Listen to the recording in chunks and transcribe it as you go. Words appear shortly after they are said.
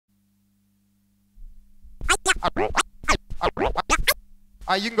Alright,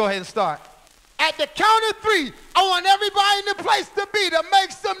 you can go ahead and start. At the count of 3, I want everybody in the place to be to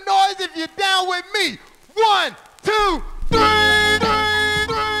make some noise if you're down with me. 1, 2, 3.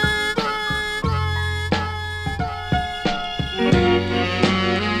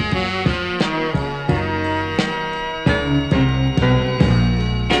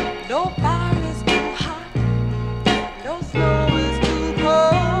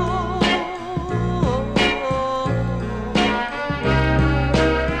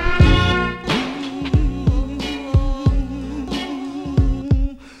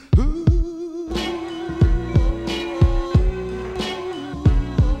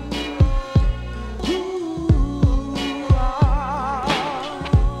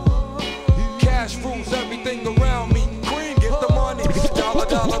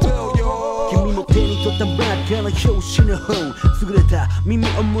耳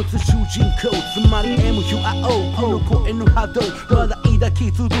を持つ主人公つまり MUIO この声の波動まだ抱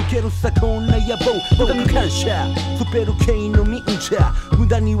き続けるさこんな野望深く感謝スペル系の忍者無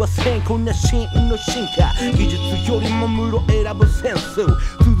駄にはせんこんな真の進化技術よりも無路選ぶセンス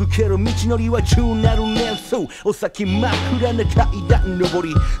続ける道のりは中なる年数お先真っ暗な階段登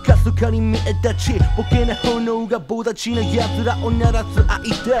りかすかに見え立ちボケな炎が棒立ちな奴らを鳴らす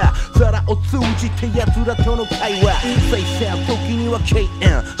間皿を通じて奴らとの会話再生時には敬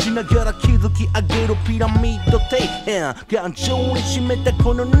遠しながら築き上げるピラミッド底辺頑丈に締めた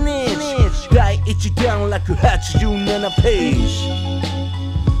このニッチ第1段落87ペー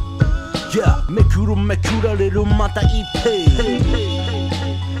ジめくるめくられるまた一ページ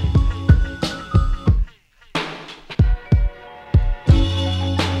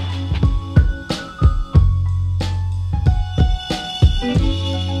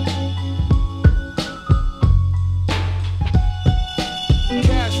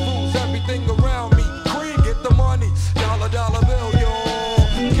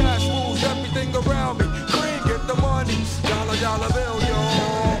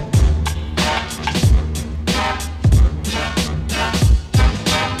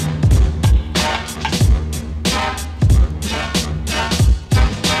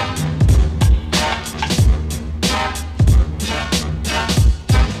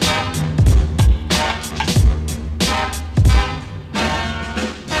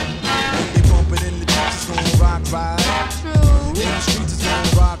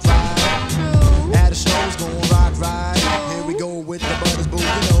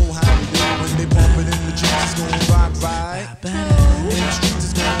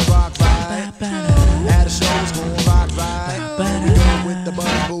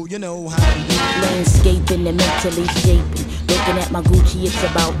Landscaping and mentally shaping. Looking at my Gucci, it's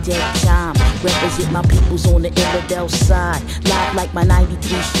about that time. Represent my peoples on the Illidale side. Live like my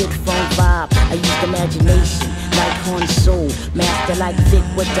 93 shit phone vibe. I use imagination like Han Soul. Master like Vic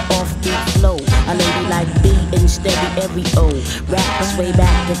with the offbeat flow. A lady like B and steady every O. Rappers way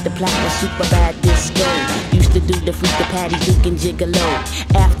back at the platinum super bad disco. Used to do the freak the patty duke and gigolo.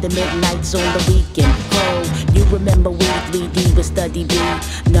 After midnights on the weekend. Oh, you remember we 3D with study B.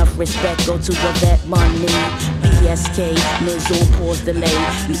 Enough respect go to a vet money. BSK, Miz on pause delay.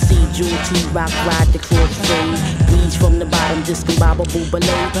 You see Jewel T rock ride the cross fade. Breeze from the bottom, discombobble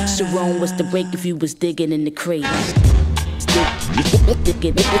below. Sharon was the break if you was digging in the crate. Digging in the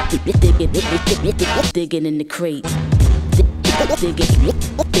crate. Digging in the crate.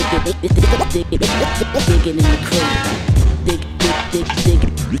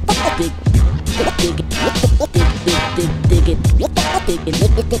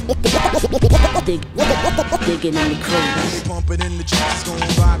 Digging in the crate. Pumping in the streets, gon'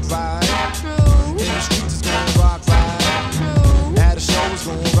 rock right. In the streets, it's gon' rock right. At the show, it's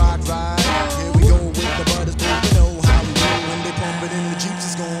gon' rock right. Here we go with the butters, boo, you know how we do. When they pump it in the Jeeps,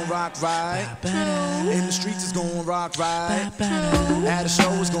 it's gon' rock right. In the streets, it's gon' rock right. At the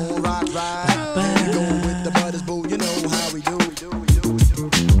show, it's gon' rock right. Here we go with the butters, boo, you know how we do.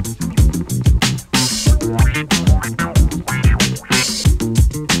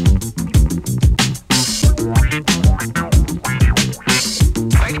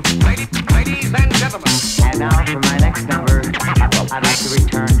 Ladies and gentlemen. And now for my next number, I'd like to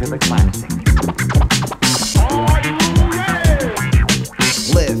return to the classics.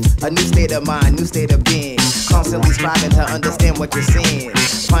 Live a new state of mind, new state of being. Constantly striving to understand what you're seeing.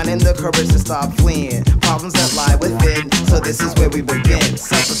 Finding the courage to stop fleeing. Problems that lie within. So this is where we begin.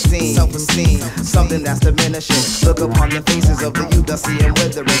 Self-esteem, self-esteem. something that's diminishing. Look upon the faces of the youth, I see them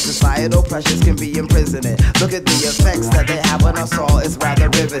withering. Societal pressures can be imprisoning. Look at the effects that they have on us all, it's rather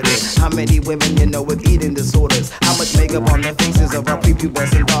riveting. How many women you know with eating disorders? How much makeup on the faces of our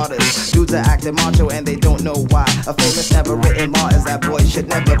prepubescent daughters? Dudes are acting macho and they don't know why. A famous never written law is that boys should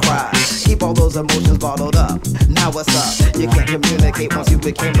never cry. Keep all those emotions bottled up. Now what's up? You can't communicate once you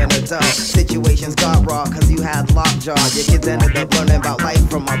became an adult. Situations got raw cause you had lockjaw. Your kids ended up learning about life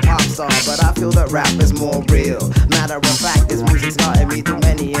from a pop star. But I feel that rap is more real. Matter of fact, this music's gotten me through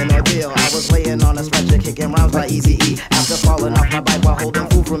many an ordeal. I was laying on a stretcher kicking rhymes by Eazy-E after falling off my bike while holding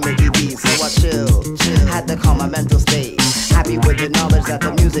food from Mickey D. So I chilled, had to calm my mental state. Happy with the knowledge that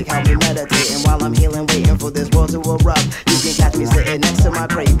the music helped me meditate. And while I'm healing, waiting for this world to erupt, you can catch me sitting next to my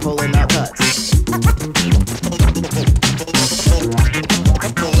crate pulling out cuts.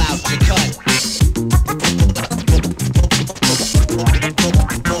 Pull out your cut.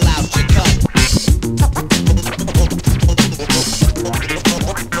 Pull out your cut.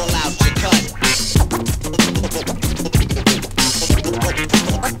 Pull out your cut.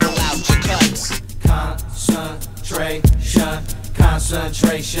 Pull out your cuts.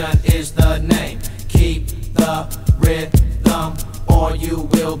 Concentration is the name. Keep the rhythm or you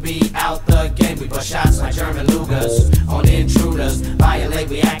will be out the game. We bust shots like German Lugers on intruders. Violate,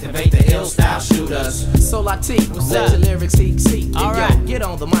 we activate the ill style shooters. So Latif, what's up? Your lyrics, seek. All Yo, right, get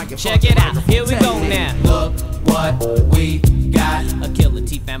on the mic and check it out. Here we go now. Look what we got. A killer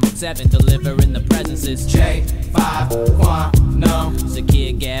T-Fam-7 delivering the presences. J5 Quantum.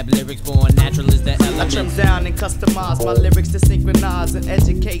 Zakir Gab lyrics born natural is the element. I trim down and customize my lyrics to synchronize and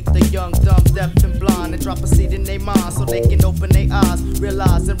educate the young, dumb, deaf, and blind, and drop a seed in their mind so they can open their eyes,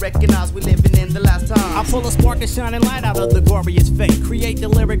 realize and recognize we living in the last time. I pull a spark and shining light out of the glorious fate. Create the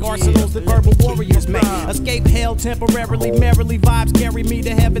lyric arsenals that verbal warriors make. Escape hell temporarily, merrily vibes carry me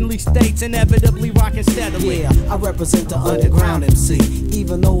to heavenly states, inevitably rocking steadily. Yeah, I represent the underground MC.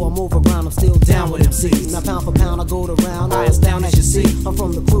 Even though I'm overground, I'm still down with MCs. Now pound for pound, I go to round, I astound as you see. I'm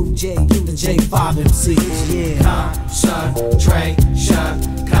from the crew J, you the J5 MCs. Yeah.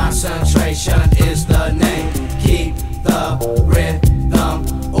 Concentration is the name. Keep the rhythm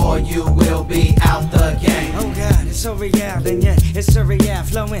or you will be out the game. Oh God, it's so real, and yeah, it's so real.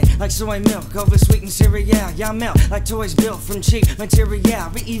 Flowing like soy milk over sweetened cereal. Y'all melt like toys built from cheap material.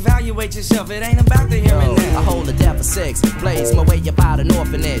 Reevaluate yourself, it ain't about the here and now. I hold a death for 6, blaze my way about an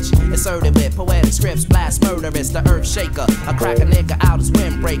orphanage. Inserted with poetic scripts, blast murderous, the earth shaker. I crack a nigga out as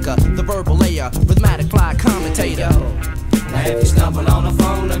windbreaker, the verbal layer, rhythmatic fly commentator. Now if you stumble on a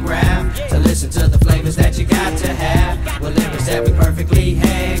phonograph to listen to the flavors that you got to have, with lyrics that we perfectly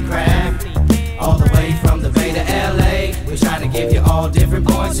handcraft, all the way from the Bay to LA, we're trying to give you all different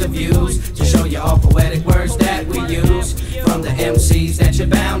points of views, to show you all poetic words that we use, from the MCs that you're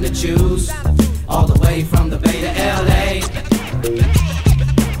bound to choose, all the way from the Bay to LA.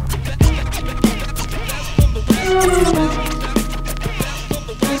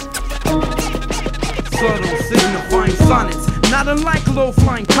 Subtle signifying sonnets, not unlike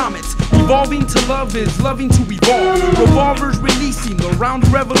low-flying comets. Evolving to love is loving to evolve. Revolvers releasing around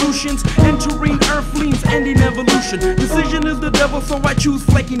revolutions, entering earthlings, ending evolution. Decision is the devil, so I choose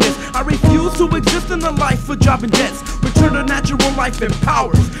flakiness. I refuse to exist in a life for job and debts. Return to natural life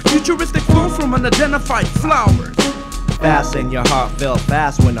empowers. Futuristic flows from unidentified flowers. Fasten your heart felt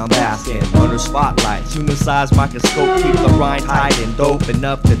fast when I'm basking under spotlights. Human-sized microscope keep the rind tight and dope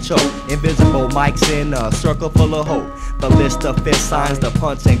enough to choke. Invisible mics in a circle full of hope. The list of fist signs, the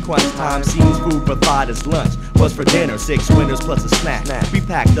punch and crunch time seems food for thought as lunch. What's for dinner? 6 winners plus a snack. We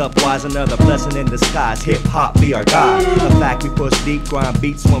packed up wise, another blessing in disguise. Hip hop be our God. The fact we push deep, grind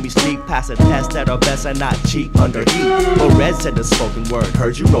beats when we sleep. Pass a test at our best and not cheat under heat. But Red said the spoken word.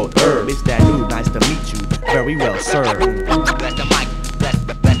 Heard you wrote herb. It's that dude. Nice to meet you. Very well served. Bless the mic, bless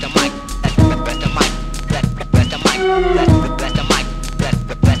the mic, bless the mic, bless the mic, bless the mic, bless the mic, bless the mic,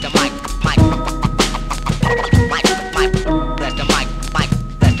 bless the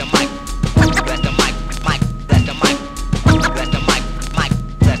mic, bless the mic, bless the mic,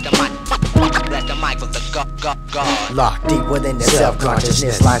 bless the mic, bless the mic for the God. Locked deep within the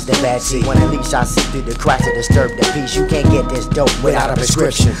self-consciousness lies the bad seed. When at least I see through the cracks to disturb the peace. You can't get this dope without a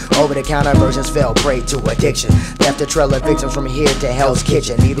prescription. Over-the-counter versions fell prey to addiction. Left a trail of victims from here to Hell's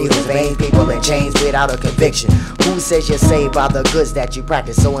Kitchen. Needles in veins, people in chains without a conviction. Who says you're saved by the goods that you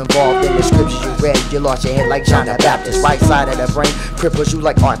practice? So involved in the scriptures you read, you lost your head like John the Baptist. Right side of the brain cripples you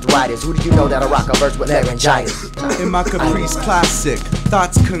like arthritis. Who do you know that'll rock a verse with laryngitis? In my Caprice classic,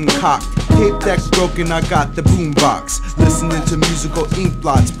 thoughts concoct. Tape deck's broken, I got the boombox. Listening to musical ink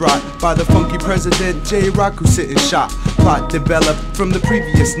blots brought by the funky president J. Rock who sit and shot. Plot developed from the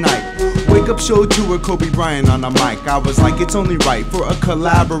previous night. Wake Up Show tour, Kobe Bryant on the mic. I was like, it's only right for a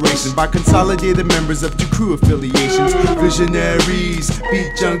collaboration by consolidated members of two crew affiliations. Visionaries,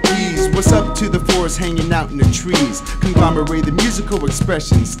 beat junkies. What's up to the forest hanging out in the trees? Conglomerated musical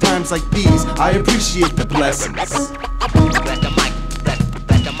expressions. Times like these, I appreciate the blessings. I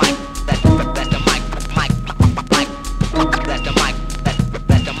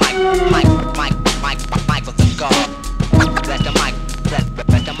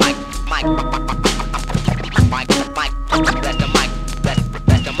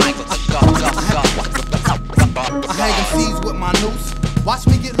hang MCs with my noose. Watch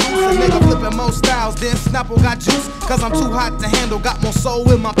me get loose, a nigga flipping more styles than Snapple got juice. Cause I'm too hot to handle, got more soul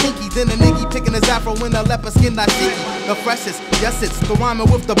in my pinky than a nigga picking his afro in a leopard skin dashiki. The freshest, yes it's the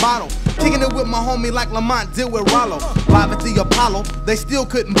rhyming with the bottle. Kicking it with my homie like Lamont did with Rollo. Live at the Apollo, they still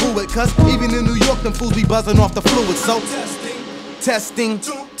couldn't boo it. Cause even in New York, them fools be buzzing off the fluid. So testing,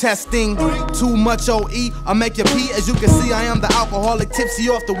 too much OE, I make you pee. As you can see, I am the alcoholic, tipsy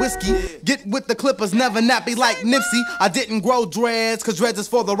off the whiskey. Get with the Clippers, never nappy like Nipsey. I didn't grow dreads, cause dreads is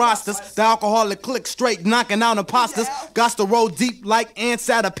for the rosters. The alcoholic click straight, knocking out imposters. Got to roll deep like ants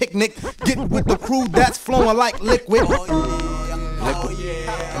at a picnic. Get with the crew that's flowing like liquid. Oh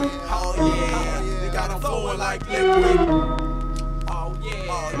yeah, oh yeah, they got them flowing like liquid. Oh yeah,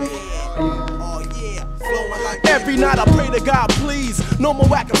 oh yeah. Every night I pray to God, please, no more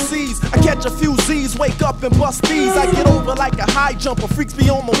whack MCs. I catch a few Z's, wake up and bust these. I get over like a high jumper, freaks be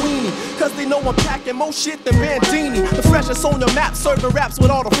on my weenie. Cause they know I'm packing more shit than Bandini. The freshest on your map, serving raps with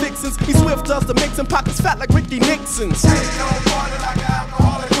all the fixins. He swift does the mixing, pockets fat like Ricky Nixon's.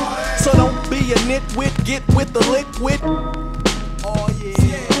 So don't be a nitwit, get with the liquid. Oh yeah,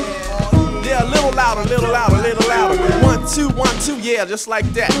 yeah, a little louder, little louder, little louder. 1, 2, 1, 2, yeah, just like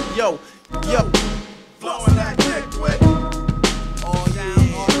that. Yo, yo. Flowing like liquid. Oh yeah, oh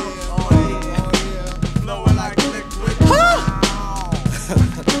yeah, oh yeah, oh yeah. Flowing like liquid.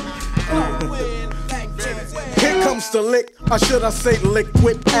 Here comes the lick, or should I say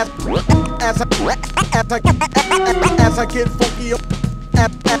liquid? As I get funky,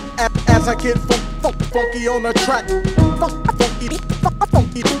 as I get funky on the track.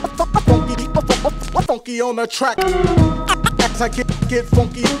 Funky on the track. As I get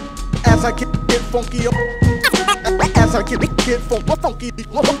funky. As I get funky, as I get funky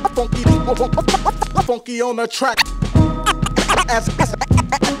on the track.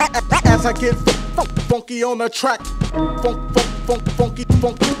 As I get funky on the track.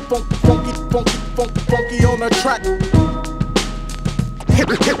 Funky on the track.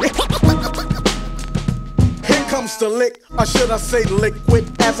 Here comes the lick, or should I say liquid?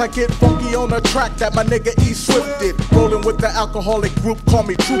 As I get funky on the track that my nigga E Swift did. Rolling with the alcoholic group, call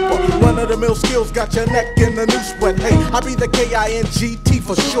me Trooper. Run of the mill skills, got your neck in the noose sweat. Hey, I be the KINGT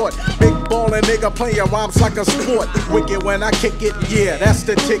for short. Big ballin' nigga playing rhymes like a sport. Wicked when I kick it, yeah, that's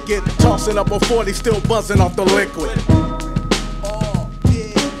the ticket. Tossing up a 40, still buzzing off the liquid.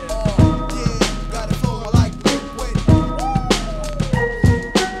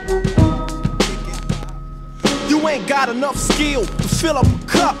 Ain't got enough skill to fill up a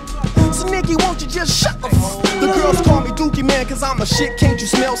cup. So nigga, won't you just shut the fuck? The girls call me Dookie Man cause I'm a shit, can't you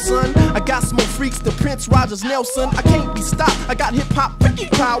smell, son? I got some more freaks than Prince Rogers Nelson. I can't be stopped, I got hip-hop Ricky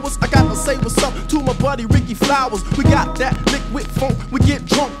powers. I got to say what's up to my buddy Ricky Flowers. We got that liquid funk, we get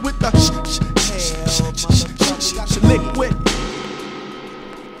drunk with the liquid.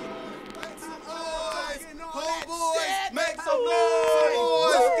 Make some noise!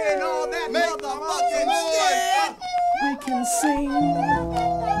 Make motherfucking noise! We can sing.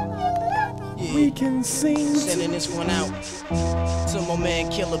 Yeah. We can sing. Sending this one out to my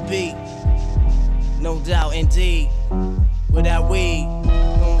man Killer B. No doubt, indeed. Without weed, you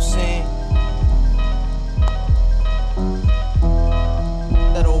know what I'm saying?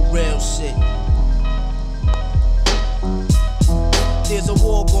 That old real shit. There's a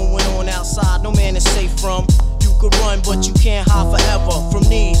war going on outside, no man is safe from. You could run, but you can't hide forever from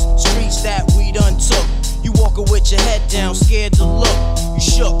these streets that we done took. You walking with your head down, scared to look. You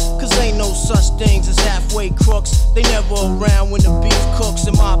shook, cause ain't no such things as halfway crooks. They never around when the beef cooks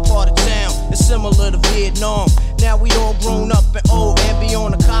in my part of town. It's similar to Vietnam. Now we all grown up and old and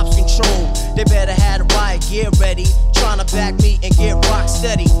beyond the cops' control. They better have the riot gear ready. Tryna back me and get rock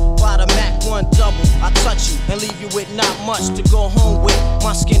steady. By the Mac 1 double, I touch you and leave you with not much to go home with.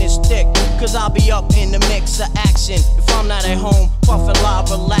 My skin is thick, cause I'll be up in the mix of action. If I'm not at home, puffin' live,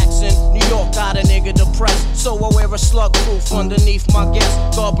 relaxing. New York got a nigga depressed, so I wear a slug proof underneath my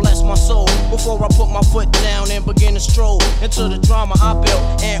guest. God bless my soul. Before I put my foot down and begin to stroll into the drama I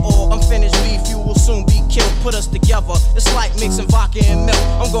built, and all unfinished beef, you will soon be killed. Put us together, it's like mixing vodka and milk.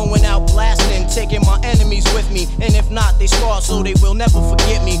 I'm going out blasting, taking my enemies with me, and if not, they scarred so they will never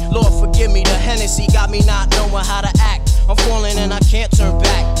forget me. Lord forgive me, the Hennessy got me not knowing how to act. I'm falling and I can't turn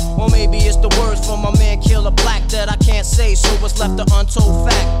back. Or maybe it's the words from my man Killer Black that I can't say, so it's left an untold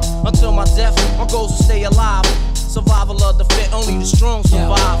fact. Until my death, my goals will stay alive. Survival of the fit, only the strong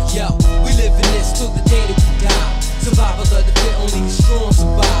survive. Yo, we live in this till the day that we die. Survival of the fit, only the strong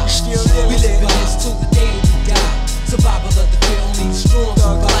survive. We live in this till the day that we die. Survival of the fit, only the strong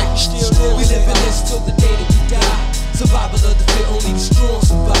survive. We live in this till the day that we die. Survival of the fit, only the strong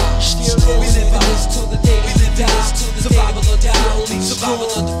survive. We live in this till the day that we die. Survival of the fit, only the strong.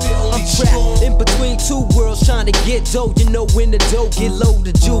 I'm trapped in between two worlds trying to get dough. You know when the dough get low,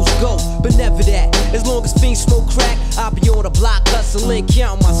 the jewels go. But never that. As long as fiends smoke crack, I'll be on the block hustling,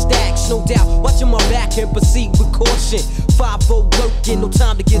 counting my stacks. No doubt, watching my back and proceed with caution. 5-0 working, no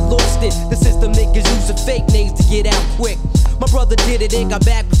time to get lost in. The system niggas using fake names to get out quick. My brother did it and got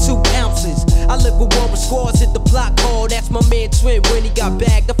back with 2 ounces. I live with one with scores, hit the block hard. That's my man Twin when he got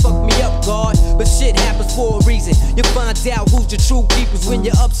bagged. That fucked me up, God. But shit happens for a reason. You find out who's the true keepers when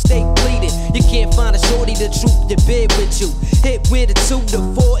you're upstate bleeding. You can't find a shorty to troop your bed with you. Hit with a 2 to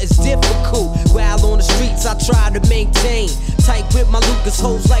 4 is difficult. While on the streets I try to maintain. Tight with my Lucas,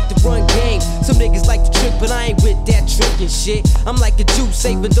 hoes like to run game. Some niggas like to trick, but I ain't with that trickin' shit. I'm like a Jew,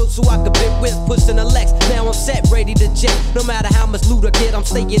 saving those who I could bit with, pushing a Lex. Now I'm set, ready to jet. No matter how much loot I get, I'm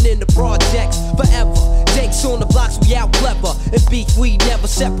staying in the projects forever. Jakes on the blocks, we out clever. And beef, we never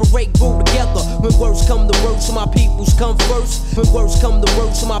separate, grow together. When words come to words, so my peoples come first. When words come to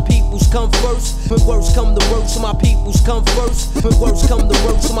words, so my peoples come first. When words come to words, so my peoples come first. When words come to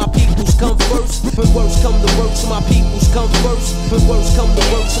words, so my peoples come first. When words come to words, so my peoples come first. When words come to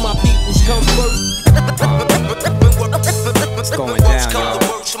words, so my peoples come first. What's going down, y'all?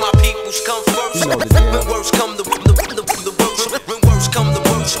 You know the deal. When words come to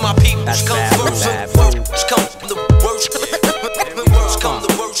words, so my peoples come first. When words come to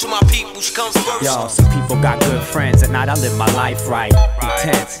words, so my peoples come first. Yo, some people got good friends. At night I live my life right,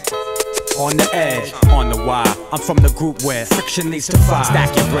 intense. On the edge, on the wire. I'm from the group where friction leads to fire.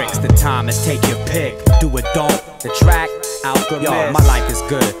 Stack your bricks, the time is take your pick. Do it, don't. The track, alchemist. Yo, my life is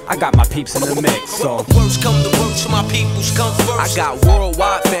good. I got my peeps in the mix, so words come to words, so my peoples come first. I got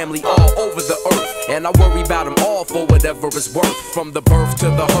worldwide family all over the earth, and I worry about them all for whatever it's worth. From the birth to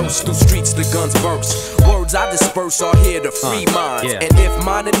the hearse, through streets the guns burst. Words I disperse are here to free minds, yeah. And if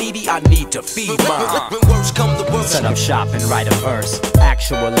mine are needy, I need to feed mine. When words come to words, set up shop and write a verse.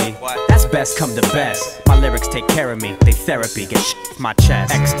 Actually, that's best come to best. My lyrics take care of me, they therapy, get shit off my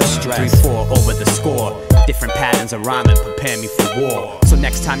chest. Extra stress, 3-4 over the score. Different patterns of rhyming prepare me for war. So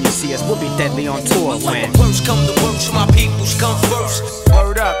next time you see us, we'll be deadly on tour. When words come to words, so my peoples come first.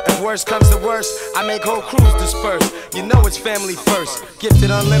 Word up, if worst comes to worst, I make whole crews disperse. You know it's family first.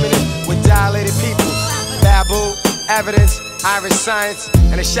 Gifted unlimited with dilated people. Babu, Evidence, Irish Science,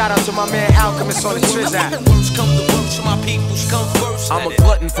 and a shout out to my man Alchemist on the Triz app. Words come to words, so my peoples come first. I'm a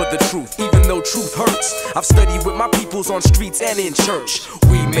glutton for the truth, even though truth hurts. I've studied with my peoples on streets and in church.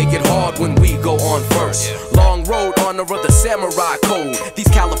 We make it hard when we go on first. Long road, honor of the samurai code. These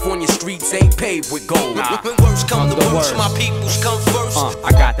California streets ain't paved with gold. When words come to words, so my peoples come first.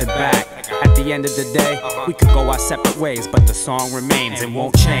 I got the back. At the end of the day, we could go our separate ways, but the song remains and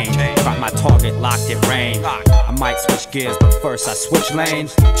won't change. Got my target locked in range. I might switch gears, but first I switch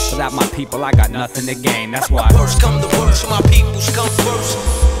lanes. Without my people, I got nothing to gain. That's why words come to words, so my peoples come first.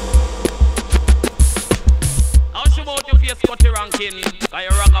 How she about your face cut your ranking? Like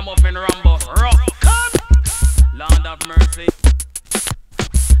a ragamuffin Rambo. Rock, come! Land of mercy.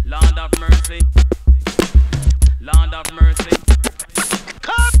 Land of mercy. Land of mercy.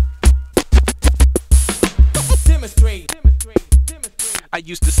 Come! Demonstrate. I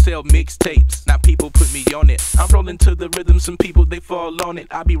used to sell mixtapes, now people put me on it. I'm rolling to the rhythm, some people they fall on it.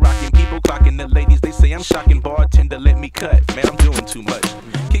 I be rocking people, clocking the ladies, they say I'm shocking. Bartender, let me cut, man, I'm doing too much.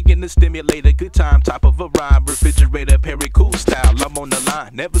 Kicking the stimulator, good time, top of a rhyme. Refrigerator, Perry cool style, I'm on the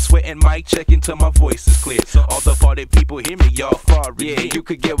line. Never sweating, mic checking till my voice is clear. So all the party people hear me, y'all far. Yeah, you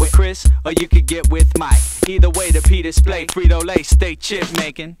could get with Chris, or you could get with Mike. Either way, the P display, Frito-Lay, stay chip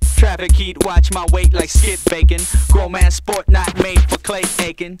making. Traffic heat, watch my weight like skip bacon. Grown man sport, not made for clay plate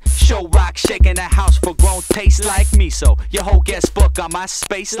aching, show rock shaking, a house for grown taste like me. So your whole guest book on my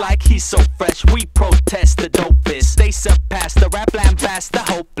space like he's so fresh. We protest the dopest. They surpass the rap lambast, the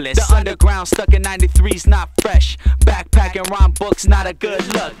hopeless. The underground stuck in 93's not fresh. Backpacking rhyme books, not a good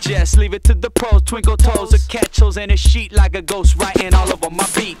look. Just leave it to the pros, twinkle toes, or catch holes in a sheet like a ghost writing all over my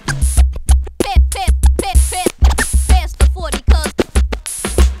beat. Pass the 40 cuz.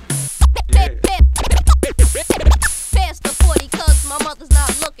 Pass the 40 cuz my mother's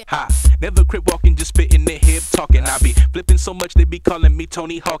not looking. Ha, never crip walking, just spitting the hip talking. I be flipping so much they be calling me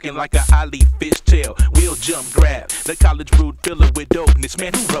Tony Hawking like a Ali fishtail. Wheel jump grab, the college brewed filler with dopeness.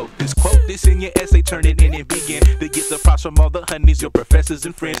 Man, who wrote this? Quote this in your essay, turn it in and begin to get the props from all the honeys, your professors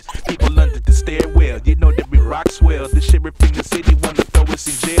and friends. People under the stairwell, you know that we rock swell. The sheriff in the city wanna throw us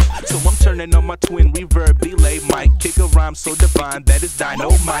in jail, so I'm turning on my twin reverb delay mic. Kick a rhyme so divine that it's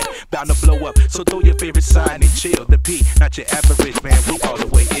dynamite, bound to blow up. So throw your favorite sign and chill. The P, not your average man, we all the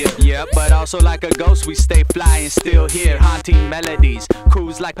way ill. Yeah, but also like a ghost, we stay fly and still hear haunting melodies.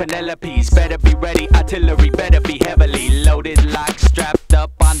 Cruise like Penelope's, better be ready. Artillery better be heavily loaded, lock strapped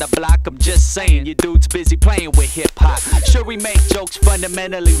up on the block. I'm just saying, you dudes busy playing with hip hop. Sure, we make jokes,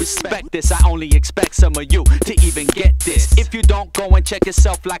 fundamentally respect this. I only expect some of you to even get this. If you don't, go and check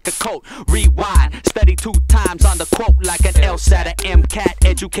yourself like a coat. Rewind, study 2 times on the quote like an LSAT, a MCAT,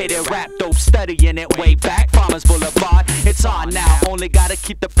 educated rap dope, studying it way back. Farmers Boulevard, it's on now. Only gotta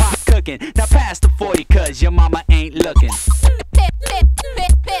keep the pot cooking. Now pass the 40 cuz your mama ain't looking. Pass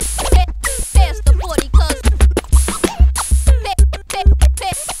the 40 cuz.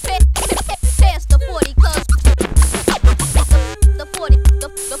 Pass the 40 cuz. The 40, the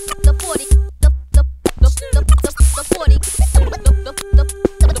 40, the 40, the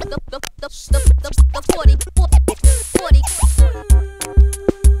 40, 40.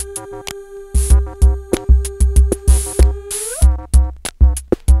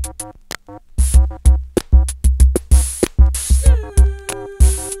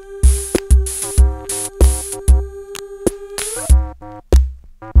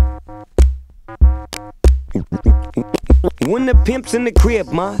 When the pimp's in the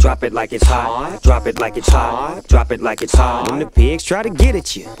crib, ma, drop it like it's hot. Drop it like it's hot. Drop it like it's hot. When the pigs try to get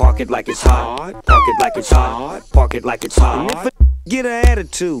at you, park it like it's hot. Park it like it's hot. Park it like it's hot. And if a get an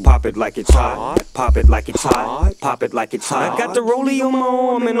attitude, pop it like it's hot. Pop it like it's hot. Pop it like it's hot. I got the rollie on my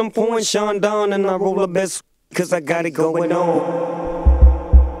arm and I'm pouring Sean down and I roll the best cause I got it going on.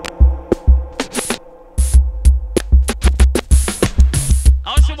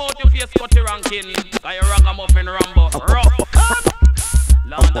 About your face, cut your ranking. Got your ragamuffin Rambo. Rock.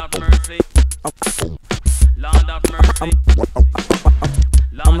 Lord of mercy. Lord of mercy.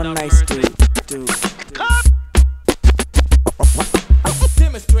 I'm a nice dude.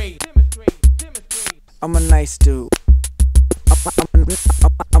 Demonstrate. I'm a nice dude.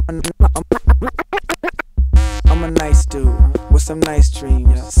 I'm a nice dude with some nice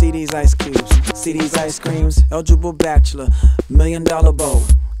dreams. See these ice cubes, see these ice creams. Eligible bachelor, $1 million bow.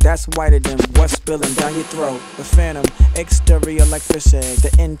 That's whiter than what's spilling down your throat. The phantom, exterior like fish egg,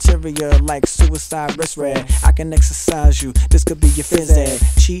 the interior like suicide wrist red. I can exercise you, this could be your phys ed.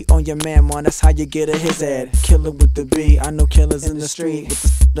 Cheat on your man, man, that's how you get a his ad. Killer with the B, I know killers in the street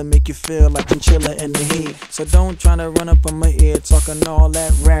with the to make you feel like I'm chillin' in the heat. So don't tryna run up on my ear talking all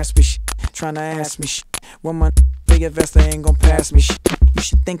that raspy shit, tryna ask me shit. When my big investor ain't gon' pass me shit. You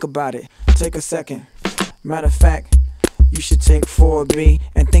should think about it, take a second. Matter of fact, you should take 4B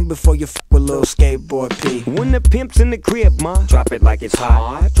and think before you fuck with little skateboard P. When the pimp's in the crib, ma, drop it like it's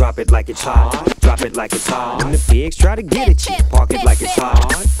hot. Drop it like it's hot. Drop it like it's hot. When the pigs try to get at you, park it like it's hot.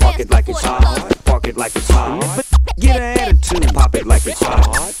 Park it like it's hot. Park it like it's hot. And if a get an attitude, pop it like it's hot.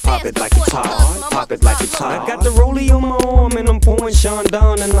 Pop it like it's hot. Pop it like it's hot. I got the rollie on my arm and I'm pouring Sean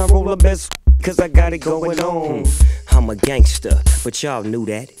down and I roll the best cause I got it going on. I'm a gangster, but y'all knew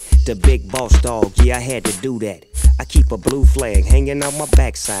that. The big boss dog, yeah, I had to do that. I keep a blue flag hanging out my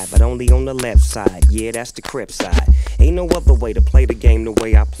backside, but only on the left side. Yeah, that's the Crip side. Ain't no other way to play the game the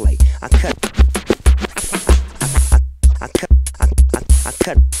way I play. I cut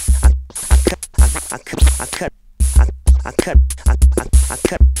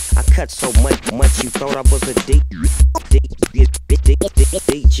so much you thought I was a DJ.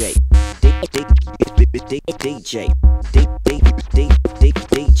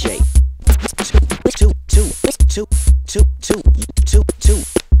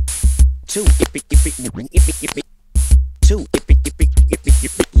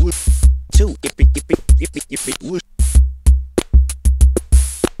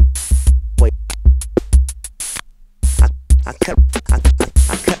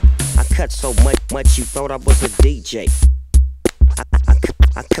 I cut so much you thought I was a DJ. I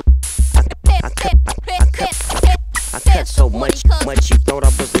cut so much you thought I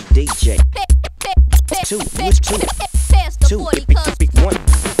was a DJ. Two, what's two? Two, one.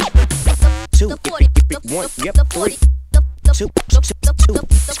 Two, one, yep, three. Two, one.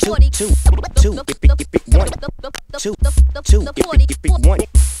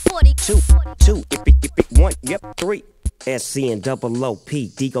 One, yep, three. SC and double OP,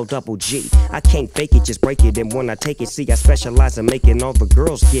 Digo double G. I can't fake it, just break it. And when I take it, see, I specialize in making all the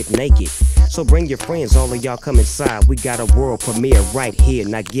girls get naked. So bring your friends, all of y'all come inside. We got a world premiere right here,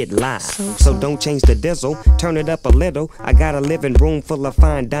 now get live. So don't change the diesel, turn it up a little. I got a living room full of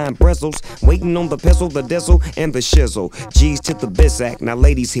fine dime bristles, waiting on the pistol, the diesel, and the shizzle. G's to the bizac, now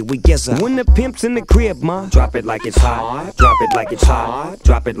ladies, here we guess up. When the pimp's in the crib, ma, drop it like it's hot. Drop it like it's hot.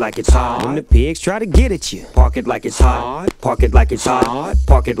 Drop it like it's hot. When the pigs try to get at you, park it like it's hot. Park it like it's hot.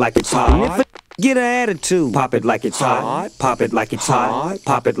 Park it like it's hot. And if it get an attitude, pop it like it's hot. Pop it like it's hot.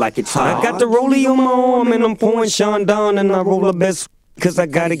 Pop it like it's hot. I got the rollie on my arm and I'm pouring Sean down and I roll the best cause I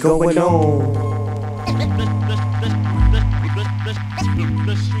got it going on.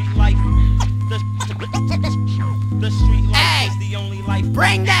 Hey,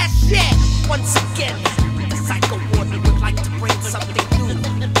 bring that shit once again. The psycho warden would like to bring something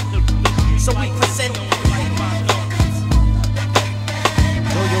new, so we present.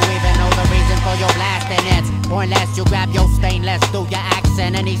 For your blasting it, or unless you grab your stainless, do your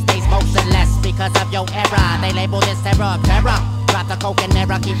accent and he stays motionless because of your error. They label this error of terror. Drop the coke and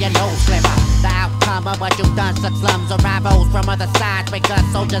error, keep your nose slimmer. The outcome of what you've done, such slums or rivals from other sides with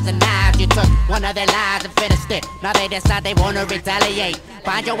guns, soldiers and knives. You took one of their lives and finished it. Now they decide they wanna retaliate.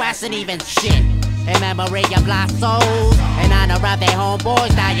 Find your ass and even shit. In memory of lost souls, in honor of their homeboys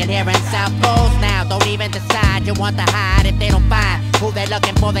dying here in South Coast. Now don't even decide you want to hide if they don't find who they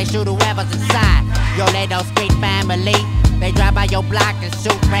looking for. They shoot whoever's inside. Your little street family, they drive by your block and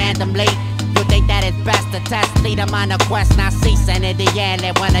shoot randomly. You think that it's best to test, lead them on a quest, not cease. And in the end,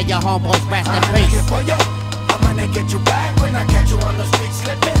 let one of your homeboys rest in peace. I'm gonna get you back when I catch you on the street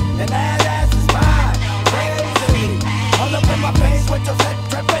slipping, and that ass is mine. Crazy, all up in my face with your head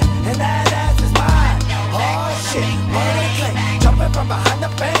dripping, and that ass is mine. Oh shit, murder click, jumping from behind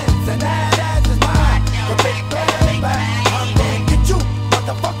the fence, and that ass is mine. The big baby, I'm gonna get you,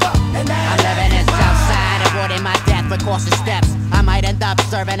 motherfucker, and that I'm living in Southside, avoiding my death with cautious steps. I might end up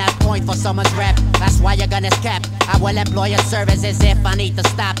serving as point for someone's rep. That's why your gun is kept. I will employ your services if I need to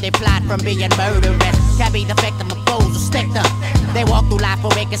stop their plot from being murderous. Can't be the victim of fools who stick them. They walk through life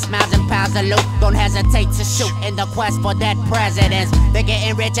with wicked smiles and piles of loot. Don't hesitate to shoot in the quest for dead presidents. They're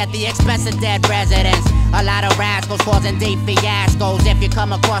getting rich at the expense of dead residents. A lot of rascals causing deep fiascos. If you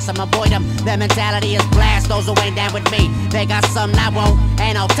come across them, avoid them. Their mentality is blast. Those who ain't down with me, they got something I won't,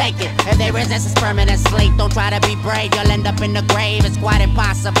 and I'll take it. If they resist, it's permanent sleep. Don't try to be brave, you'll end up in the grave. It's quite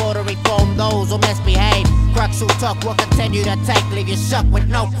impossible to reform those who misbehave. Crooks who took will continue to take, leave you shook with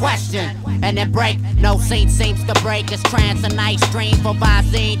no question. And then break, no scene seems to break. It's trance, a nice dream for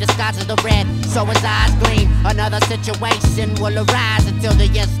Visine disguises the red, so his eyes gleam. Another situation will arise until the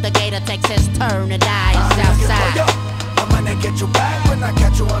instigator takes his turn to die. It's outside. I'm gonna get you back when I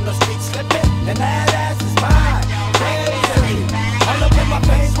catch you on the street slipping, and that ass is mine. Crazy, all up in my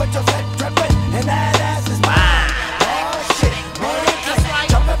face with your head dripping, and that ass is mine. Oh shit, murder click,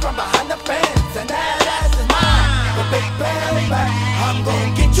 jumping from behind the fence, and that ass is mine. The big baby, I'm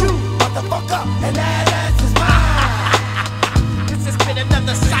gonna get you, motherfucker, and that ass is mine. This has been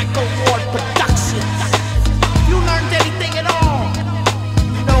another Psycho Ward production. You learned anything at all?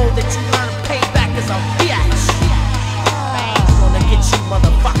 You know that you learned payback as a bitch. I'm gonna get you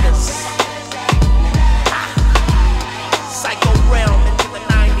motherfuckers. Psycho Realm into the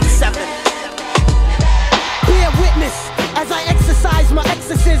 97. Bear witness as I exercise my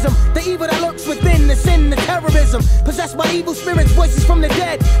exorcism. The evil that lurks within, the sin, the terrorism. Possessed by evil spirits, voices from the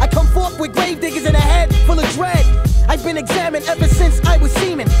dead. I come forth with grave diggers in a head full of dread. I've been examined ever since I was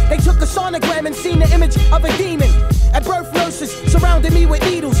semen. They took a sonogram and seen the image of a demon. At birth, nurses surrounded me with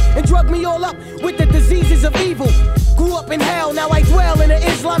needles and drugged me all up with the diseases of evil. Grew up in hell, now I dwell in an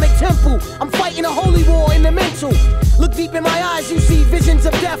Islamic temple. I'm fighting a holy war in the mental. Look deep in my eyes, you see visions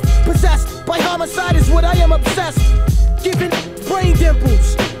of death. Possessed by homicide is what I am obsessed. Giving brain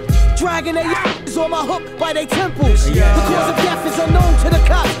dimples. Dragging their on my hook by their temples. The cause of death is unknown to the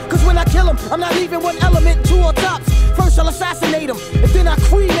cops. Cause when I kill them, I'm not leaving one element, two or tops. First I'll assassinate him, and then I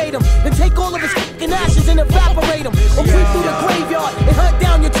cremate him. Then take all of his fucking ashes and evaporate them. Or creep through the graveyard and hunt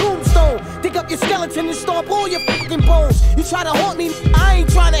down your tombstone. Dig up your skeleton and stomp all your fucking bones. You try to haunt me, I ain't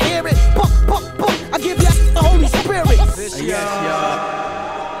trying to hear it. Buck, buck, buck, I give you the Holy Spirit.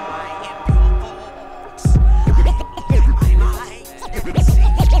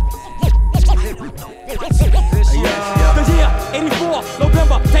 The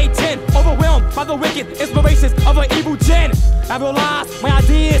the wicked inspirations of an evil gen. I realized my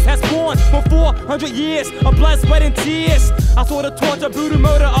ideas has born for 400 years of blood, sweat, and tears. I saw the torture, brutal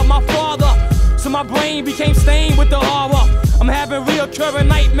murder of my father, so my brain became stained with the horror. I'm having reoccurring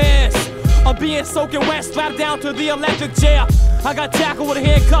nightmares of being soaking wet, strapped down to the electric chair. I got tackled with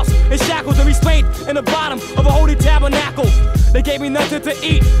handcuffs and shackles and restrained in the bottom of a holy tabernacle. They gave me nothing to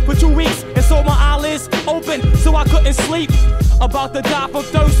eat for 2 weeks and sewed my eyelids open so I couldn't sleep. About to die from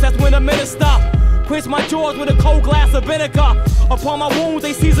thirst, that's when the minister quenched my jaws with a cold glass of vinegar. Upon my wounds,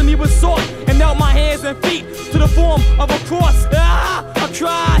 they seasoned me with salt and knelt my hands and feet to the form of a cross. Ah! I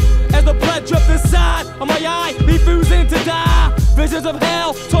cried as the blood dripped inside of my eye, refusing to die. Visions of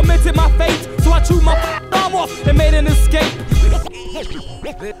hell tormented my fate, so I chewed my arm off and made an escape.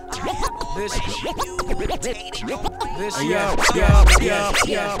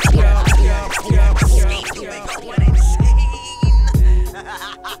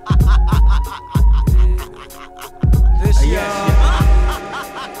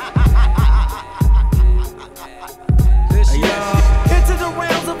 Into the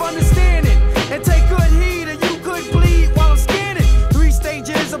realms of understanding and take good heed, or you could bleed while I'm scanning. 3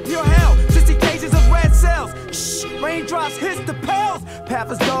 stages of pure hell, 60 cases of red cells. Shh, raindrops hit the pals.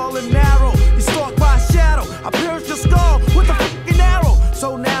 Path is dull and narrow. You stalked by a shadow. I pierced your skull with a fucking arrow.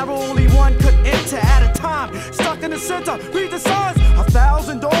 So narrow, only one could enter at a time. Stuck in the center, read the signs.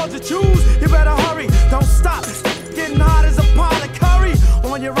 1,000 doors to choose. You better hurry, don't stop. Getting hot as a pot of curry.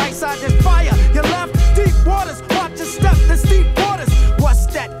 On your right side, there's fire. Your left, deep waters. Watch your step, there's deep waters. What's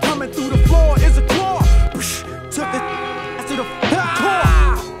that coming through the floor? Is a claw. Took it to the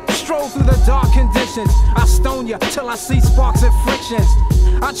floor. Stroll through the dark conditions. I stone you till I see sparks and frictions.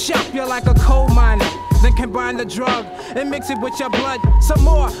 I chop you like a coal miner, then combine the drug and mix it with your blood. Some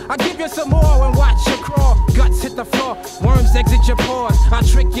more, I give you some more and watch you crawl. Guts hit the floor, worms exit your pores. I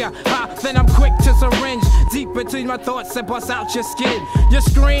trick you, then I'm quick to syringe deep between my thoughts and bust out your skin. You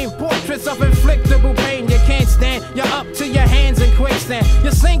scream, portraits of inflictable pain. You can't stand, you're up to your hands in quicksand.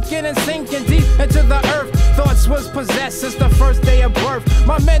 You're sinking and sinking deep into the earth. Thoughts was possessed since the first day of birth.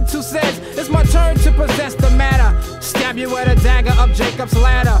 My mental says it's my turn to possess the matter. Stab you with a dagger up Jacob's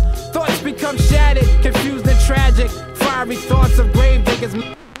ladder. Thoughts become shattered, confused and tragic. Fiery thoughts of grave diggers.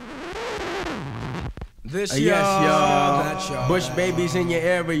 This yes, y'all. Bush babies in your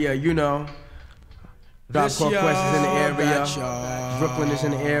area, you know. Darkcore Quest is in the area. Brooklyn is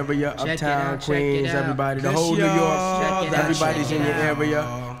in the area. Uptown, Queens, everybody. The whole New York, everybody's in your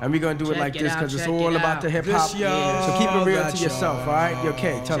area. And we're gonna do it like this because it's all about the hip hop. So keep it real to yourself, alright? You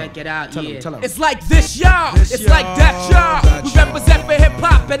okay? Tell them. Tell them. It's like this, y'all. It's like that, y'all. We represent for hip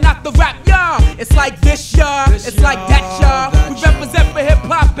hop and not the rap, y'all. It's like this, y'all. It's like that, y'all. We represent for hip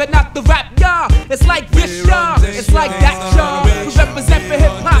hop and not the rap, y'all. It's like this, y'all. It's like that, y'all. We represent for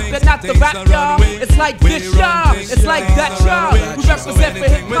hip hop and not the rap, y'all. It's like this, y'all. It's like that, y'all. We represent for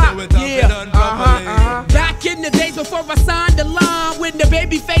hip hop, yeah. Back in the days before I signed the line, when the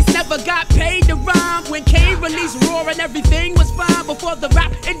baby face never got paid to rhyme, when Kane released Roar and everything was fine, before the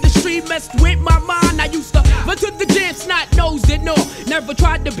rap industry messed with my mind, I used to run to the gym, snot-nosed and all. Never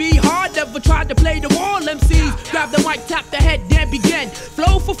tried to be hard, never tried to play the wall. MCs grab the mic, tap the head, then begin.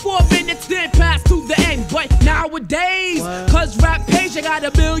 Flow for 4 minutes, then pass to the end. But nowadays, cause rap page, you got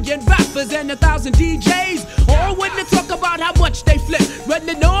 1 million rappers and 1,000 DJs. All when they talk about how much they flip,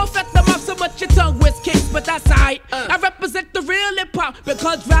 running off at the mouth so much your tongue was kicked. But that's alright, I represent the real hip hop,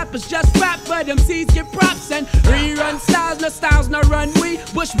 because rappers just rap, but MCs get props and rerun styles, no run we.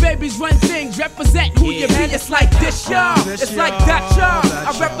 Bush babies run things, represent who you be. It's like this, y'all. It's like that, y'all.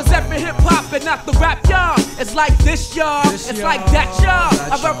 I represent for hip hop and not the rap, y'all. It's like this, y'all. It's like that, y'all.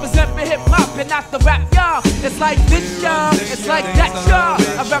 I represent for hip hop and not the rap, y'all. It's like this, y'all. It's like that, y'all.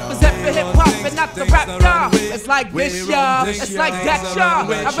 I represent for hip hop and not the rap, y'all. It's like this, y'all. It's like that,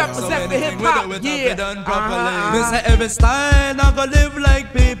 y'all. I represent for hip hop, yeah. Me say every style not gonna live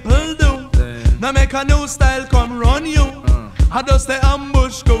like people do. Now make a new style come run you. I just the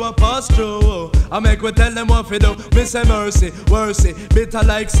ambush go a pass through. I make we tell them what to do. Me say mercy, worcy, bitter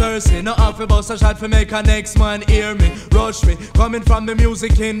like Cersei. No half a bust a shot for make a next man hear me. Rush me, coming from the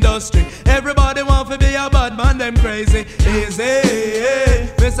music industry. Everybody want to be a bad man, them crazy. Easy,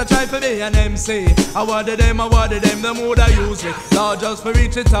 Mr. try to be an MC. I wanted them, them would I use me. Lord just for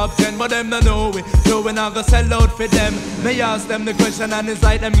reach the top 10, but them don't know we. So we not gonna sell out for them. Me ask them the question and it's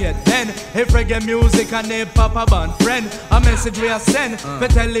like them yet. Then, if reggae music and hip hop a band friend, a message we are send,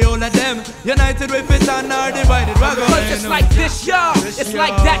 but tell the all of them, united we fit and are divided. Cause it's like this, y'all. It's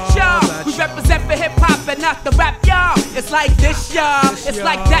like that, y'all. We represent for hip hop and not the rap, y'all. It's like this, y'all. It's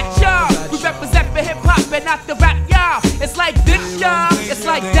like that, y'all. We represent for hip hop and not the rap, y'all. It's like this, y'all. It's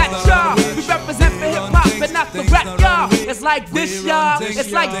like that, y'all. We represent It's like this, y'all.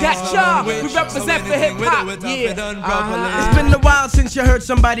 It's like that, y'all. We represent for hip hop. Yeah. It's been a while since you heard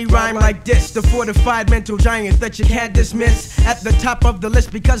somebody rhyme like this. The fortified mental giant that you can't dismiss. At the top of the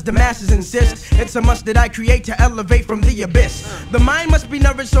list because the masses insist. It's a must that I create to elevate from the abyss. The mind must be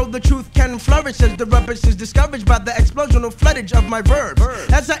nourished so the truth can flourish as the rubbish is discouraged by the explosional floodage of my verbs.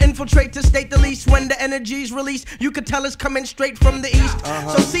 As I infiltrate to state the least, when the energy's released, you could tell it's coming straight from the east.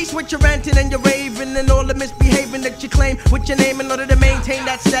 So cease with your ranting and your raving and all the misbehaving that you claim with your name in order to maintain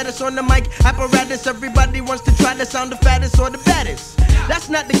that status on the mic apparatus. Everybody wants to try to sound the fattest or the baddest. That's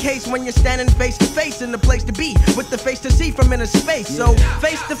not the case when you're standing face to face in the place to be with the face to see from inner space. So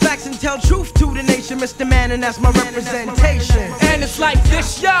face the facts and tell truth to the nation, Mr. Man, and that's my representation. And it's like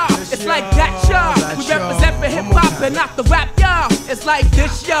this, y'all. It's like that, y'all. We represent for hip hop and not the rap, y'all. It's like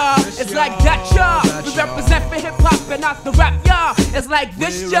this, y'all. It's like that, y'all. We represent for hip hop and not the rap, y'all. It's like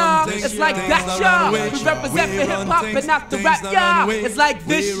this, y'all. It's like that, y'all. We represent for hip hop and not the rap, y'all. It's like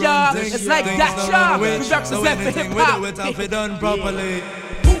this, y'all. It's like that, y'all. We represent for hip hop. Who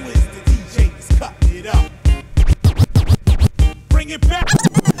is the DJ that's cutting it up? Bring it back.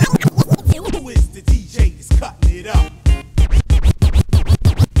 Who is the DJ that's cutting it up?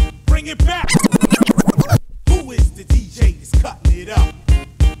 Bring it back. Who is the DJ that's cutting it up?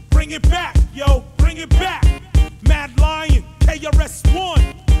 Bring it back, yo, bring it back. Mad Lion,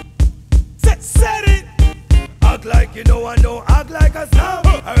 KRS-One. Set it. Act like you know I know, act like a snob.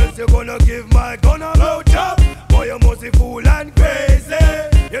 Or else you're gonna give my gun a blow job. Boy, you must be fool and crazy.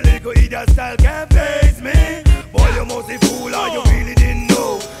 Your little idiot style can't face me. Boy, you must be fool or you really didn't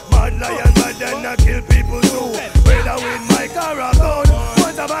know. Mad Lion, bad then I kill people too. Whether with my car or gun.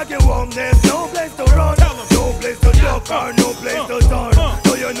 Once I'm back in home, there's no place to run. No place to duck or no place to turn.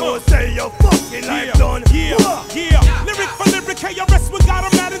 So you know, say your fucking life done. Yeah, lyric for lyric, KRS, we got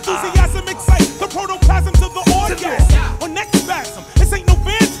him mad enthusiasm, excite the protoplasm to the orgasm. Or next spasm, this ain't no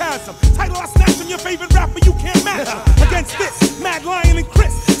phantasm. Title I snatch him, your favorite rapper, you can't match him. Against this, Mad Lion and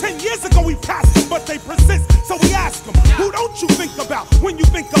Chris. 10 years ago we passed them, but they persist. So we ask them, who don't you think about when you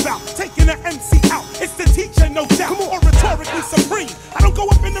think about taking an MC out? It's the teacher, no doubt, or rhetorically supreme. I don't go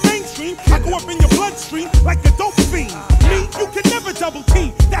up in the mainstream, I go up in your bloodstream like a dope fiend. Me, you can never double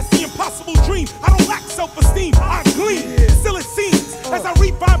team, that's the impossible dream. I don't lack self-esteem, I gleam. Still it seems, as I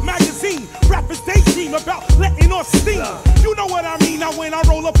read Vibe magazine, rappers daydream about letting off steam. You know what I mean, now when I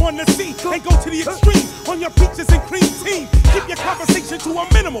roll up on the scene and go to the extreme on your peaches and cream team. Keep your conversation to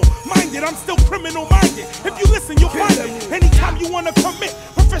a minimal. Minded, I'm still criminal minded. If you listen, you'll find it. Anytime you wanna commit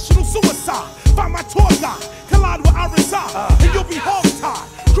professional suicide, find my tour guide, collide where I reside, and you'll be hog-tied,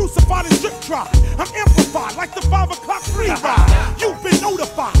 crucified and drip-dried. I'm amplified like the 5 o'clock free ride. You've been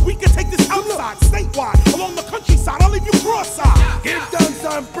notified. We can take this outside, statewide, along the countryside. I'll leave you cross-eyed. Give thanks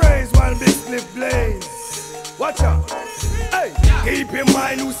and praise while Big Spliff blaze. Watch out. Hey, keep in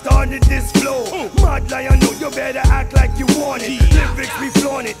mind who started this flow. Mad Lion, know you better act like you want it. Lyrics, we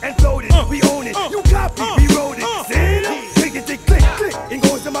flown it and flowed it. We own it. You copy, we wrote it. See? Clickety click, click. In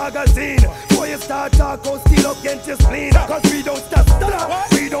goes the magazine. Boy, you start talk, go steal up against your spleen. Cause we don't stop.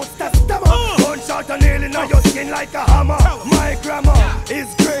 We don't stop. Gunshot and nailing on your skin like a hammer. My grammar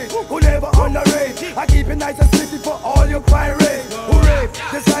is great. Who never underrate. I keep it nice and slippy for all your pirate. Who rape?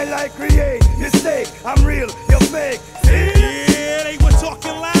 This I like create. Mistake. I'm real. You're fake. Yeah, they were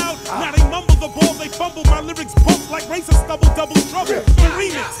talking loud. Now they mumble the ball, they fumble. My lyrics bump like razor stubble, double trouble. The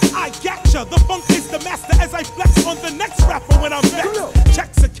remix, I gotcha. The funk is the master as I flex on the next rapper when I'm vexed.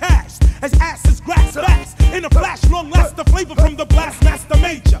 Checks are cashed as asses grass fast. In a flash, long last the flavor from the blast master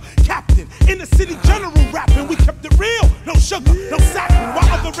major. Captain, in the city general rapping. We kept it real, no sugar, no saccharine.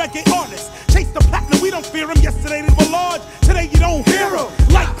 While other reggae artists chase the platinum, we don't fear them. Yesterday they were large, today you don't hear them.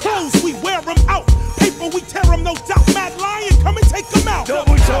 Like clothes, we wear them out. Paper, we tear them, no doubt. Mad Lion, come and take them out.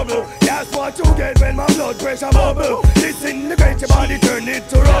 Double trouble, that's what you get when my blood pressure bubble. Disintegrate your body, turn it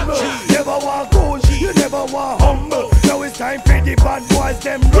to rubble. Never want cool, you never want humble. Now it's time for the bad boys,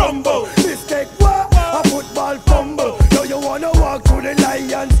 them rumble. Mistake what? A football fumble. Now you wanna walk through the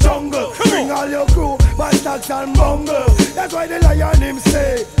lion's jungle. Bring all your crew, bastards and bumble. That's why the lion him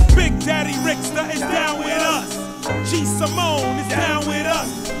say Big Daddy Rickster is down with us. G Simone is down with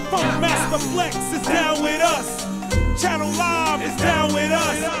us. Funk Master Flex is down with us. Channel Live is down with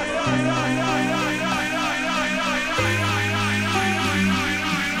us.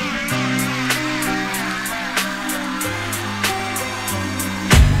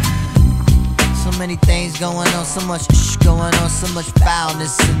 many things going on, so much going on, so much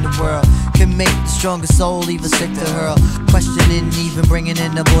foulness in the world. Can make the strongest soul even sick to hurl. Questioning, even bringing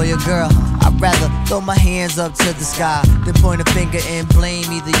in a boy or girl. I'd rather throw my hands up to the sky than point a finger and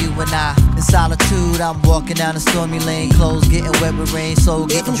blame either you or I. In solitude, I'm walking down a stormy lane, clothes getting wet with rain, soul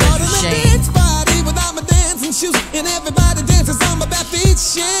getting drenched with shame. Party without my dancing shoes, and everybody dances on my bare feet.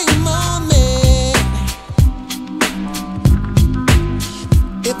 Shame on me.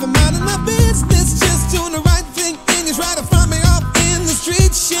 If I'm minding my business, just doing the right thing, and you try to find me off in the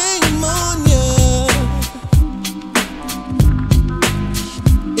street, shame on you.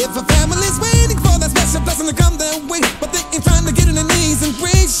 If a family's waiting for that special blessing to come their way, but they ain't trying to get on their knees and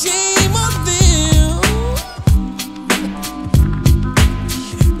pray, shame on them.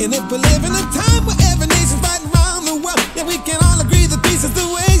 And if we live in a time where every nation's fighting around the world, yeah, we can all agree that peace is the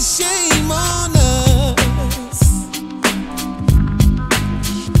way, shame on us.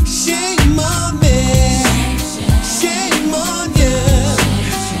 Shame on me, shame on you,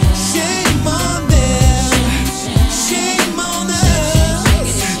 shame on them, shame on us,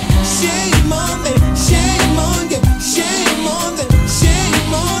 shame on me, shame on you, shame on them,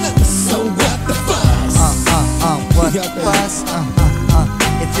 shame on us. So what the fuss? What the fuss?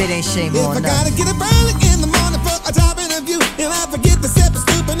 If it ain't shame on us. If I gotta get up early in the morning for a job interview, and I forget to set the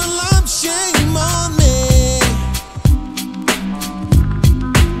stupid alarm, shame on me.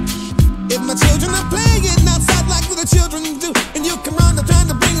 If my children are playing outside like the children do, and you come around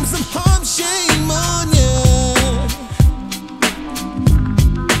trying to bring them some harm, shame on you.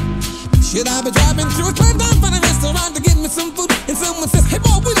 Should I be driving through a turn down by the restaurant to get me some food, and someone says, hey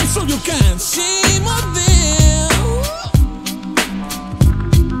boy, we don't show you kind, shame on them.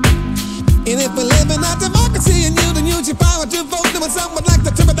 And if we live in our democracy and you don't use your power to vote, then when someone like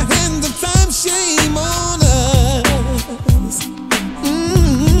to turn at the hands of time, shame on us.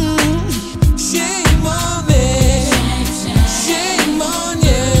 Shame on me, shame on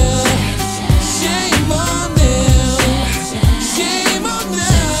you, shame on them, shame on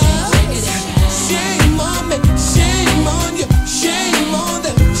us, shame on me, shame on you, shame on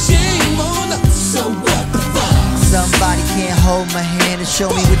them, shame on us. So what the fuck? Somebody can't hold my hand and show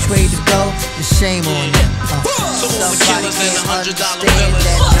me which way to go. It's shame on you. Somebody can't understand that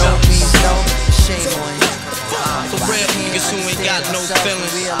no means no. Shame on you. For real niggas who ain't got no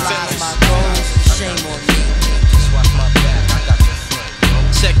feelings. Shame on me.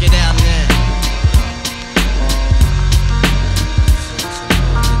 Check it out now.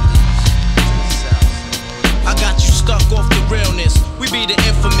 I got you stuck off the realness. We be the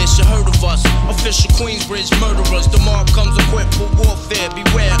infamous, you heard of us. Official Queensbridge murderers. The mob comes equipped for warfare.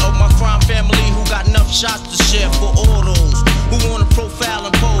 Beware of my crime family who got enough shots to share for all those who wanna profile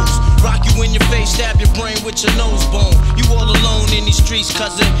and pose. Rock you in your face, stab your brain with your nose bone. You all alone in these streets,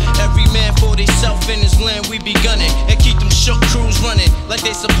 cousin. Every man for theyself in his land, we be gunning. And keep them shook crews running like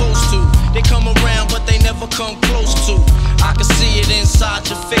they supposed to. They come around, but they never come close to. I can see it inside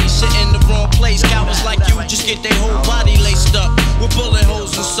your face, you're in the wrong place. Cowards like you just get their whole body laced up with bullet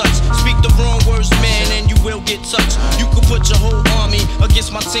holes and such. Speak the wrong words, man, and you will get touched. You could put your whole army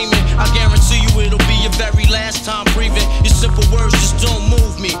against my team, and I guarantee you it'll be your very last time breathing. Your simple words just don't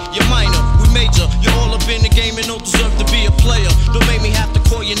move me. You're minor, we major. You're all up in the game and don't deserve to be a player. Don't make me have to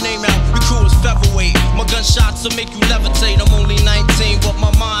call your name out. Your crew is featherweight. My gunshots will make you levitate. I'm only 19, but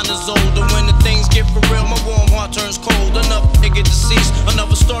my mind is older. When the things get for real, my warm heart turns cold. Another nigga deceased,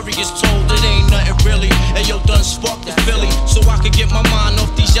 another story is told. It ain't nothing really. And yo, done sparked the Philly, so I could get my mind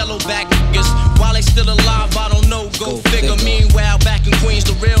off these yellow back niggas. While they still alive, I don't know. Go figure. Meanwhile, back in Queens,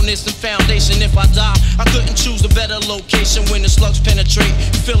 the realness and foundation. If I die, I couldn't choose a better location. When the slugs penetrate,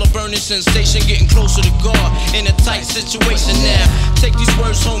 you feel a burning sensation, getting closer to God in a tight situation. Now, take these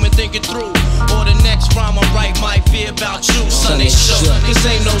words home and think it through, or the next rhyme I write might be about you. Son, they shook, cause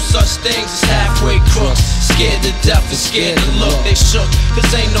ain't no such things as halfway crooks. Scared to death and scared to look. They shook,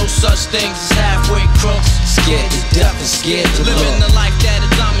 cause ain't no such things as halfway crooks. Scared to death and scared to look. Living the life that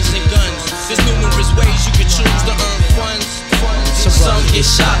is diamonds and guns. There's numerous ways you can choose to earn funds. Some get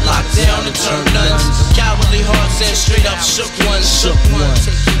shot, locked down, and turn nuns. Cowardly hearts and straight up shook ones. Shook ones.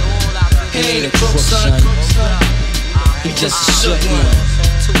 He ain't a crook, son. He just a shook one.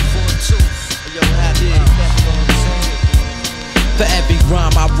 For every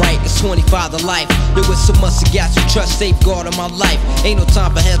rhyme I write, it's 25 to life. There was so much I got you trust, safeguard in my life. Ain't no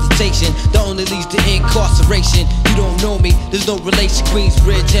time for hesitation, that only leads to incarceration. You don't know me, there's no relation.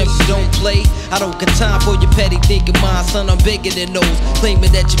 Queensbridge, and you don't play. I don't got time for your petty thinking, mine, son, I'm bigger than those. Claiming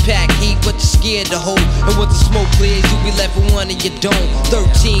that you pack heat, but you're scared to hold. And once the smoke clears, you be left with one and you don't.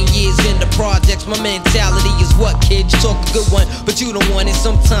 13 years in the projects, my mentality is what, kid? You talk a good one, but you don't want it.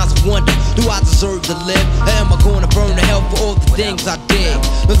 Sometimes I wonder, do I deserve to live? Or am I gonna burn to hell for all the things I did?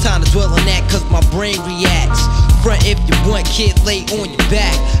 No time to dwell on that, cause my brain reacts. Front if you want, kid, lay on your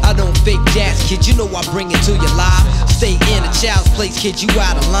back. I don't fake jazz, kid, you know I bring it to your life. Stay in a child's place, kid, you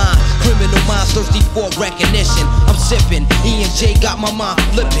out of line. Criminal minds thirsty for recognition. I'm sipping, E&J got my mind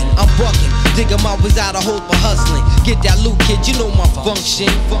flipping. I'm bucking, digging my ways out of hope for hustling. Get that loot, kid, you know my function.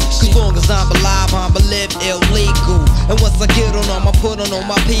 Cause long as I'm alive, I'ma live illegal. And once I get on them, I put on all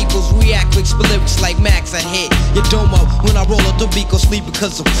my peoples. React quick, spit lyrics like Max, I hit your dome up. When I roll up the beat, go sleep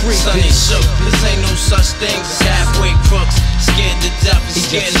because I'm free. Sonny shook, cause ain't no such thing as halfway crooks. Scared to death and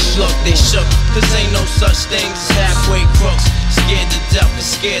scared to look, they shook. Cause ain't no such thing as halfway crooks. Scared to death and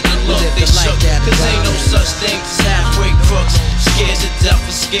scared to look, they shook. Cause ain't no such thing as halfway crooks. Scared to death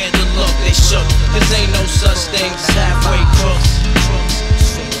and scared to look, they shook. Cause ain't no such thing as halfway crooks.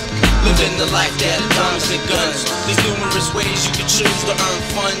 Living the life that diamonds and guns. There's numerous ways you can choose to earn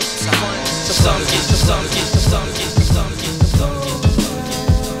funds. Some get, some get, some get, some get, some get.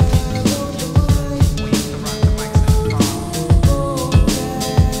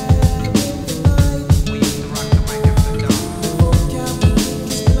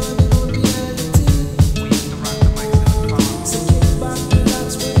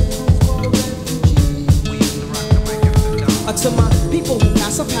 To my people who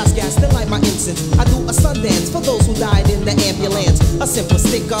pass, I pass gas, they light my incense. I do a Sundance for those who died in the ambulance. A simple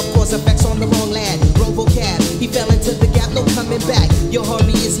stick up cause effects on the wrong lad. Robocab, he fell into the gap, no coming back. Your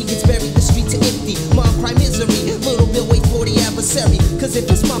hurry is he gets buried, the streets are empty. Mom cry misery, little Bill wait for the adversary. Cause if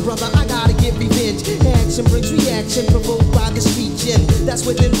it's my brother, I gotta get revenge. Action brings reaction, provoked by the street gin. That's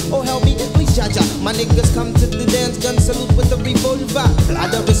within, oh help me, please Jaja. My niggas come to the dance, gun salute with a revolver. I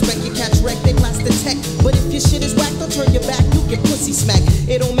don't respect you, catch wreck, they blast the tech. But if your shit is whack, don't turn your back, you get pussy smack.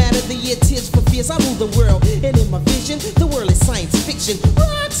 It don't matter the year, tears for fears, I rule the world. And in my vision, the world is science fiction.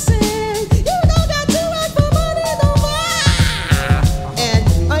 Roxanne, you don't got to run for money no more. And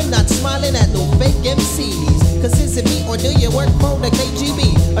I'm not smiling at no fake MCs. Cause is it me or do you work for the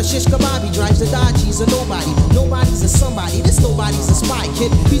KGB? A shish kebabi drives a Dodge, he's a nobody. Nobody's a somebody, this nobody's a spy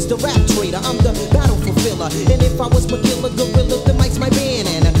kid. He's the rap trader, I'm the battle fulfiller. And if I was McGilla Gorilla, the mic's my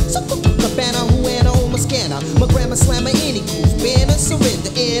bandana. So Cabana, Huana, Oma Scanner. My grandma slammer, any cruise banner. Surrender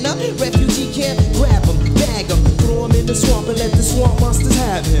in a refugee camp. Grab him, bag him, throw him in the swamp and let the swamp monsters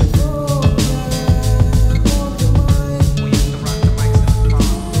have him.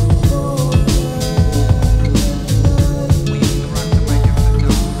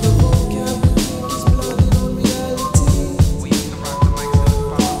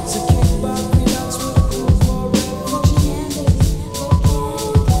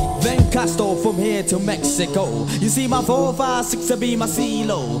 From here to Mexico, you see my 4, 5, 6 to be my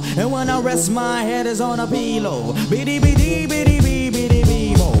CeeLo. And when I rest, my head is on a pillow. Biddy biddy biddy biddy biddy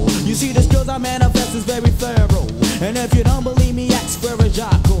biddy mo. You see the skills I manifest is very thorough. And if you don't believe me, ask where is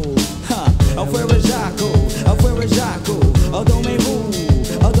Jaco? Huh? Where is Jaco? Where is Jaco? Adome vous.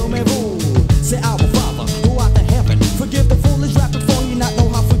 Say our Father, who art in heaven, forgive the foolish rapping for you not know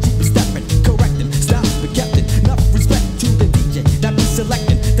how to keep stepping, correcting, stop, but captain. Enough respect to the DJ that be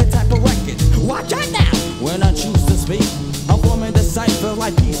selecting the type of record. Watch out now! When I choose to speak, I'm forming the cipher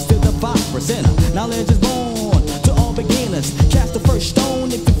like peace to the 5%. Knowledge is born to all beginners. Cast the first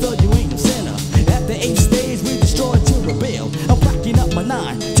stone if you feel you ain't no sinner. At the 8th stage, we destroy to rebel. I'm packing up my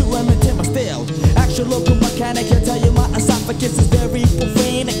 9 to imitate my style. Actual local mechanic can tell you my esophagus is very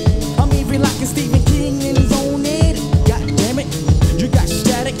profane. I'm even like a Stephen King in his own head. God damn it, you got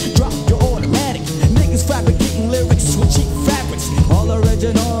static, drop your automatic. Niggas fabricating lyrics with cheap fabrics. All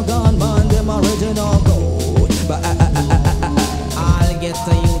original gunman, them original gold. But I'll get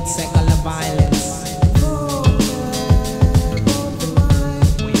to youth secular violence.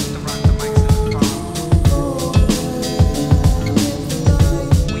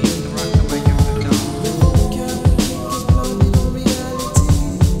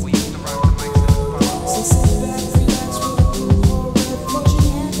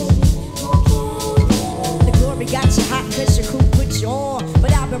 The glory got you hot 'cause your crew put you on.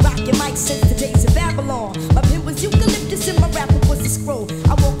 But I've been rocking mics since the days of Babylon. My pen was eucalyptus and my rapper was a scroll.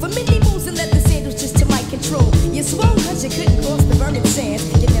 I walk for many moves and let the sandals just to my control. You swore 'cause you couldn't cross the burning sands.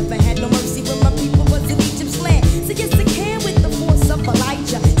 You never had no mercy when my people was in Egypt's land. So yes, I can with the force of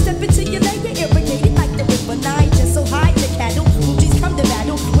Elijah. Step into your layer, irrigated like the river Niger. So hide the cattle, Fuji's come to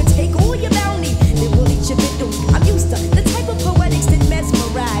battle. When take all your bounty, they will eat your middle. I'm used to the type of poetics that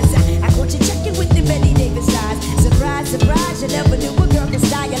mesmerize. I caught you checking with the Betty Davis eyes. Surprise, surprise, you never knew a girl could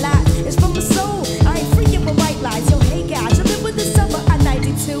stylize. It's from my soul, I ain't free of my white lies. Yo, hey guys, remember the summer of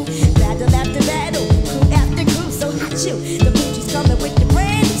 '92? Battle you. The Gucci's coming with the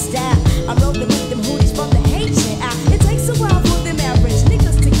brand new style. I'm rolling with them hoodies from the Haitian. It takes a while for them average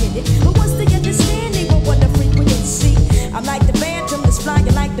niggas to get it, but once they understand, they won't want to frequent it. See, I'm like the phantom that's flying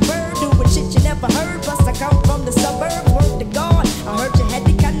like the bird, doing shit you never heard. Plus I come from the suburbs, work the guard. I heard you had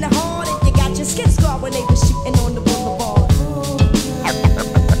it kinda hard, and you got your skin scarred when they were shooting on the boulevard.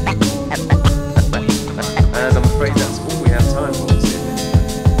 And I'm afraid that's all we have time for this evening.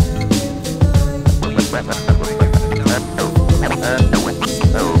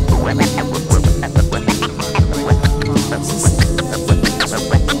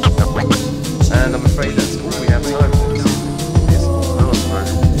 And I'm afraid that's all we have time for this evening.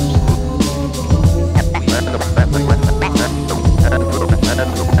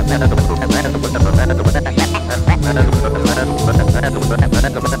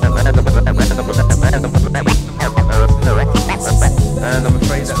 And I'm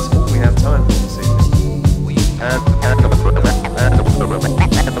afraid that's all we have time for this evening.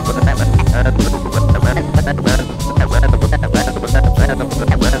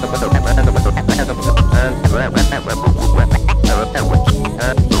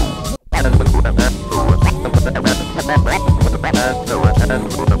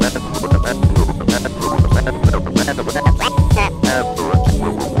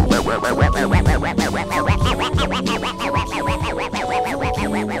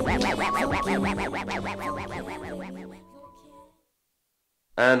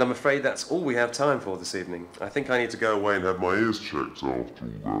 And I'm afraid that's all we have time for this evening. I think I need to go away and have my ears checked after all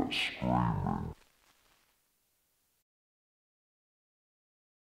that screaming.